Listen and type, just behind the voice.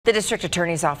The district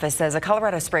attorney's office says a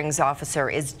Colorado Springs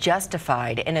officer is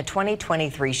justified in a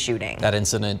 2023 shooting. That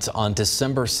incident on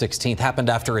December 16th happened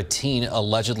after a teen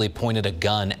allegedly pointed a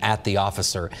gun at the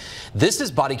officer. This is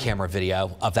body camera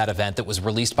video of that event that was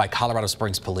released by Colorado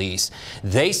Springs police.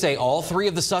 They say all three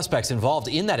of the suspects involved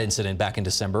in that incident back in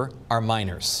December are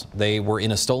minors. They were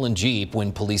in a stolen Jeep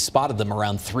when police spotted them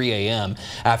around 3 a.m.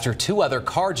 after two other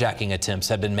carjacking attempts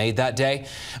had been made that day.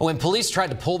 When police tried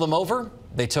to pull them over,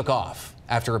 they took off.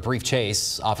 After a brief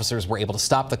chase, officers were able to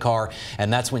stop the car,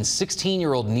 and that's when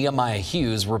 16-year-old Nehemiah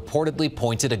Hughes reportedly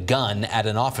pointed a gun at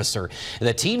an officer.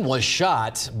 The teen was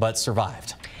shot but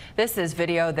survived. This is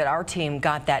video that our team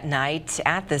got that night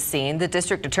at the scene. The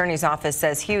district attorney's office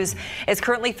says Hughes is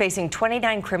currently facing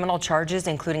 29 criminal charges,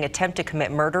 including attempt to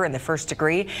commit murder in the first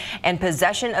degree and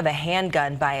possession of a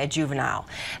handgun by a juvenile.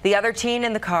 The other teen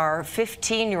in the car,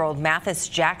 15-year-old Mathis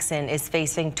Jackson, is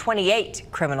facing 28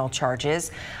 criminal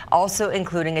charges, also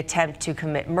including attempt to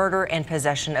commit murder and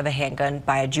possession of a handgun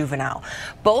by a juvenile.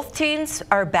 Both teens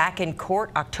are back in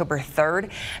court October 3rd.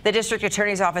 The district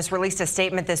attorney's office released a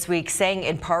statement this week saying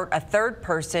in part a third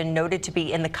person noted to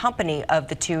be in the company of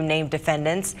the two named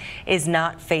defendants is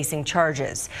not facing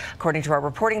charges. According to our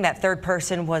reporting, that third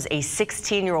person was a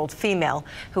 16-year-old female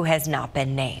who has not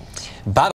been named.